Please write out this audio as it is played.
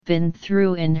been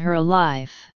through in her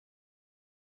life.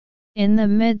 In the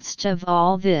midst of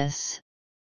all this,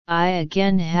 I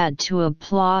again had to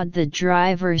applaud the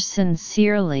driver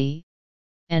sincerely,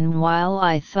 and while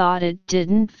I thought it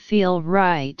didn't feel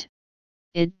right,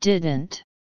 it didn't.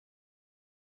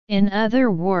 In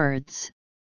other words,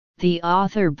 the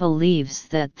author believes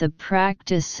that the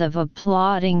practice of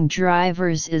applauding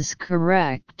drivers is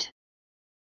correct.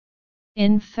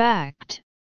 In fact,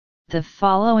 the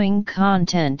following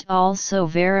content also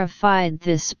verified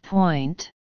this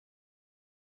point.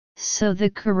 So the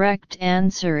correct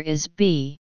answer is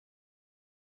B.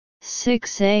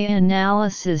 6a.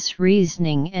 Analysis,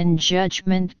 reasoning and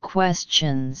judgment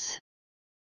questions.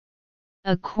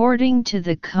 According to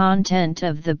the content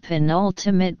of the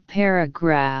penultimate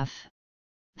paragraph,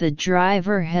 the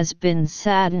driver has been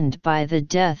saddened by the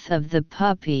death of the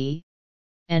puppy,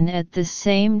 and at the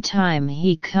same time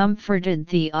he comforted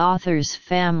the author's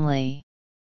family.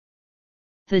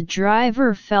 The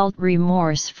driver felt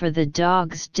remorse for the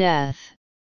dog's death,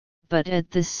 but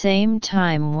at the same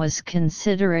time was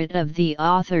considerate of the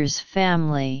author's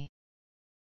family.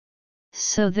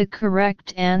 So the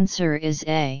correct answer is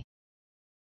A.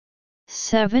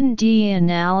 7d.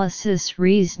 Analysis,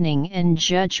 reasoning and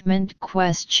judgment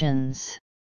questions.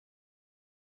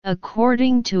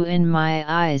 According to In My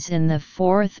Eyes in the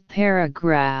fourth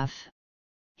paragraph,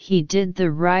 he did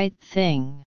the right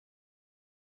thing.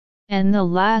 And the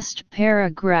last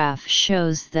paragraph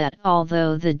shows that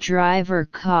although the driver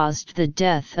caused the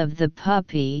death of the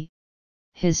puppy,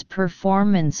 his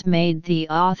performance made the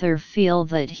author feel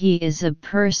that he is a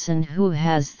person who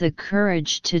has the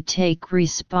courage to take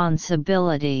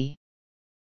responsibility.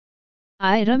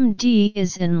 Item D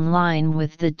is in line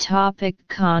with the topic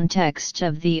context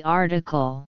of the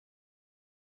article.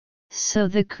 So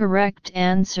the correct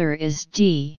answer is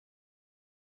D.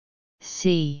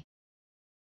 C.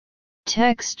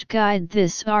 Text guide.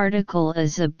 This article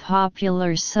is a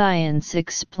popular science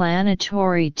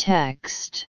explanatory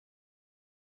text.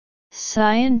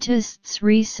 Scientists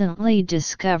recently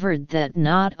discovered that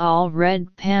not all red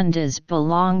pandas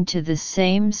belong to the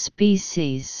same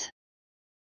species.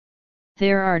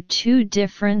 There are two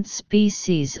different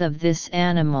species of this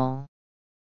animal.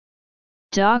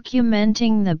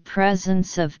 Documenting the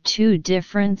presence of two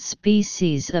different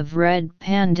species of red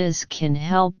pandas can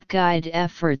help guide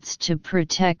efforts to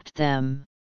protect them.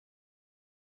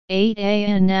 8a.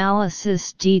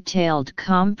 Analysis, detailed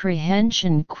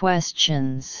comprehension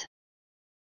questions.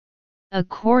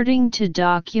 According to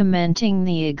documenting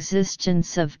the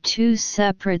existence of two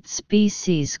separate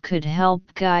species could help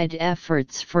guide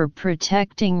efforts for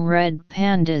protecting red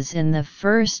pandas in the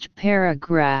first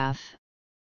paragraph,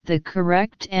 the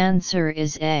correct answer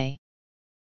is A.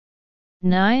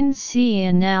 9c.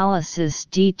 Analysis,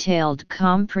 detailed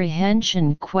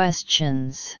comprehension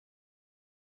questions.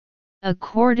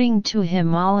 According to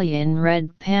Himalayan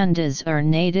red pandas are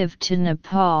native to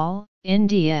Nepal,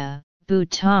 India,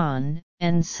 Bhutan,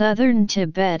 and southern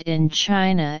Tibet in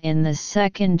China. In the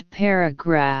second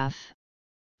paragraph,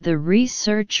 the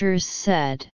researchers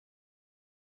said,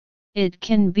 it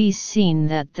can be seen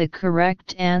that the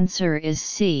correct answer is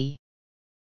C.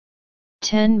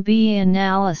 10b.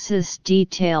 Analysis,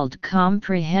 detailed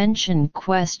comprehension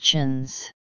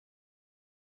questions.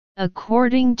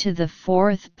 According to the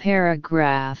fourth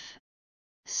paragraph,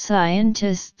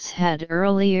 scientists had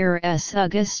earlier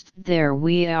suggested there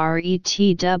were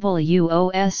ETWOSPECIES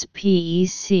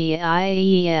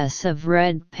of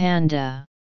red panda.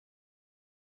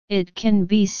 It can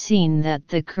be seen that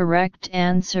the correct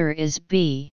answer is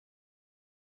B.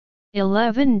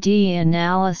 11d.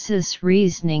 Analysis,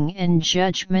 reasoning and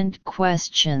judgment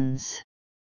questions.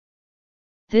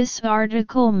 This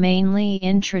article mainly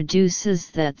introduces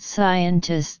that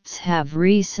scientists have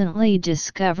recently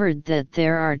discovered that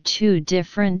there are two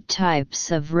different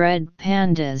types of red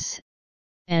pandas,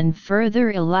 and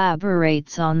further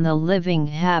elaborates on the living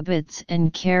habits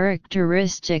and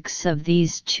characteristics of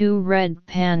these two red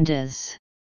pandas.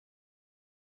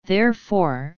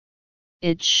 Therefore,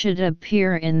 it should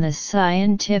appear in the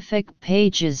scientific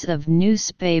pages of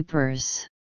newspapers.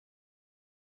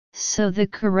 So the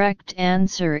correct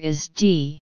answer is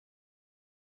D.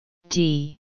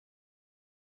 D.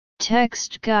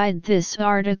 Text guide. This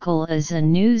article is a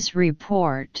news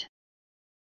report.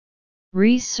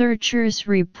 Researchers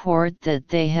report that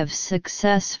they have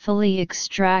successfully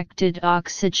extracted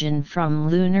oxygen from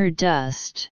lunar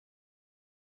dust.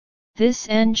 This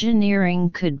engineering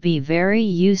could be very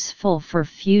useful for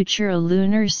future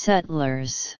lunar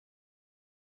settlers.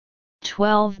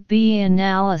 12b.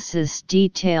 Analysis,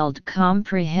 detailed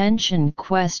comprehension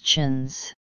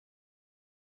questions.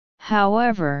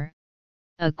 However,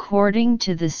 according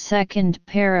to the second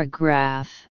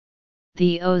paragraph,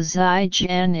 the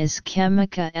oxygen is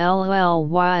chemica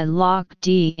lly lock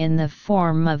d in the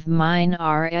form of mine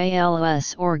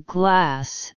rals or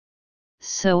glass,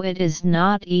 so it is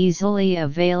not easily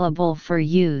available for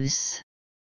use.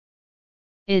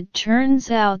 It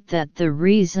turns out that the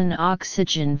reason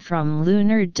oxygen from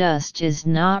lunar dust is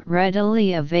not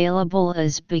readily available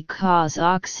is because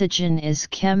oxygen is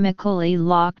chemically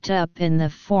locked up in the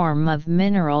form of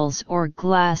minerals or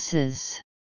glasses.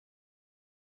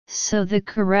 So the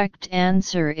correct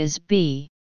answer is B.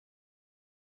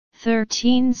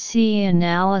 13C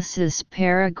Analysis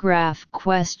Paragraph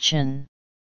Question.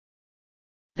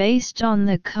 Based on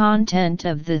the content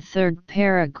of the third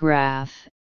paragraph,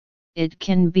 it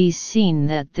can be seen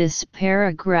that this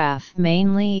paragraph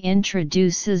mainly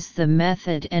introduces the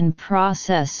method and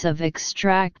process of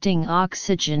extracting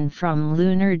oxygen from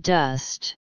lunar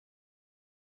dust.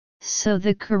 So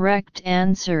the correct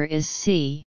answer is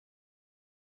C.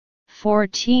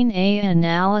 14A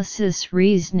Analysis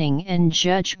Reasoning and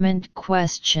Judgment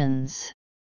Questions.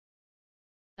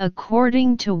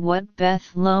 According to what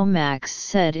Beth Lomax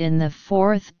said in the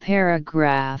fourth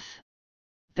paragraph,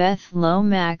 Beth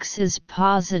Lomax is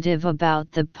positive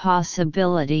about the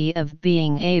possibility of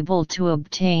being able to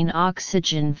obtain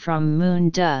oxygen from moon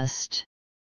dust.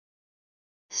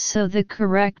 So the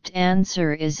correct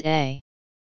answer is A.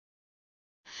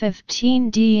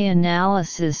 15D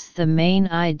Analysis. The main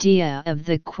idea of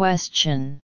the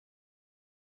question.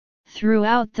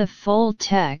 Throughout the full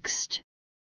text,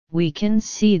 we can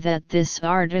see that this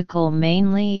article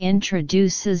mainly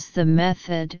introduces the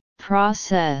method,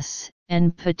 process,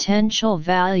 and potential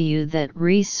value that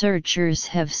researchers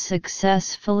have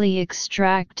successfully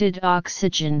extracted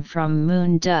oxygen from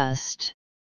moon dust.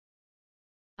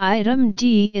 Item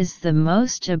D is the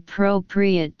most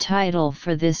appropriate title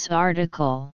for this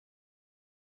article.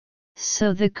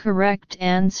 So the correct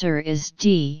answer is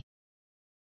D.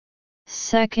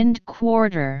 Second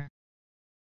quarter.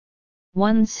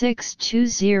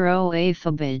 1620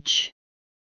 Alphabet.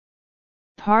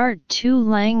 Part 2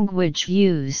 Language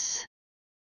Use.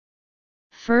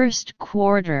 First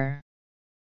quarter.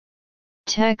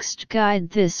 Text guide.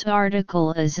 This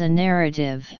article is a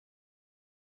narrative.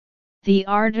 The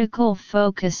article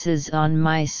focuses on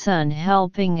my son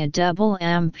helping a double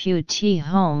amputee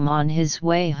home on his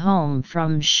way home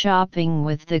from shopping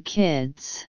with the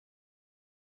kids.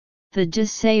 The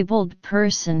disabled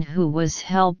person who was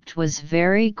helped was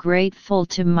very grateful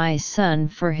to my son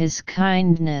for his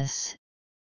kindness,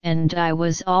 and I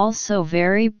was also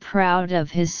very proud of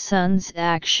his son's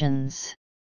actions.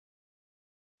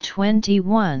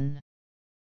 21.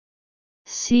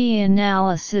 C.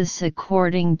 Analysis.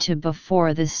 According to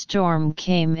before the storm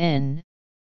came in,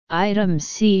 item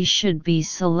C should be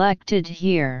selected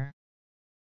here.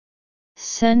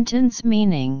 Sentence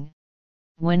meaning: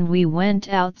 when we went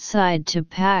outside to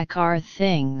pack our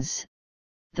things,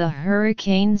 the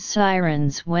hurricane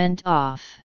sirens went off.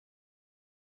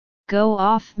 Go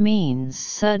off means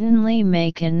suddenly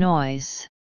make a noise.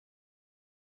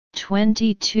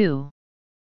 22.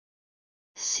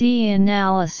 C.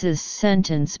 Analysis.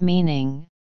 Sentence meaning: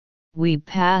 we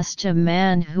passed a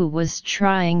man who was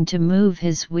trying to move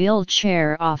his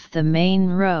wheelchair off the main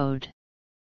road.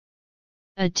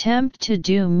 Attempt to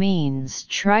do means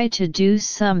try to do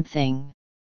something.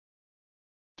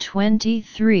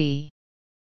 23.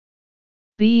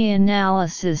 B.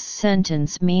 Analysis.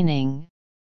 Sentence meaning: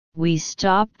 we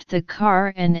stopped the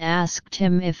car and asked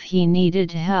him if he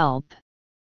needed help,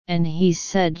 and he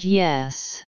said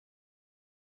yes.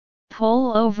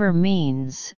 Pull over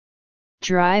means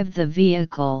drive the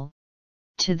vehicle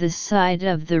to the side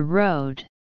of the road.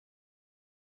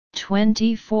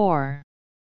 24.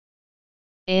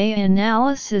 A.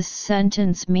 Analysis.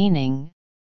 Sentence meaning: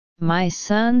 my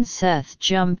son Seth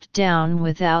jumped down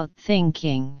without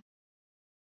thinking.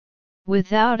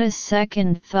 Without a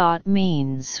second thought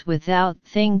means without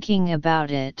thinking about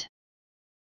it.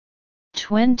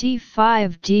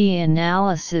 25. D.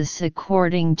 Analysis.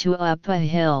 According to up a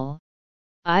hill,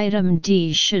 item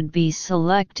D should be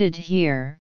selected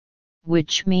here,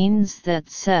 which means that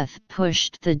Seth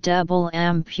pushed the double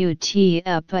amputee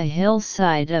up a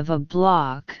hillside of a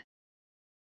block.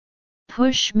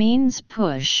 Push means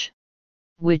push,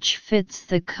 which fits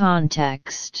the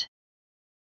context.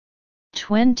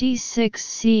 26.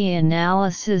 C.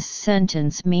 Analysis.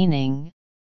 Sentence meaning: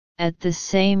 at the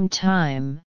same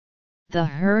time, the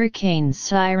hurricane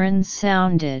siren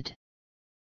sounded.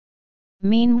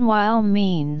 Meanwhile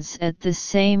means at the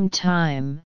same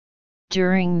time,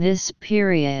 during this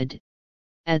period,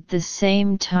 at the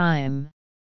same time,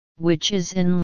 which is in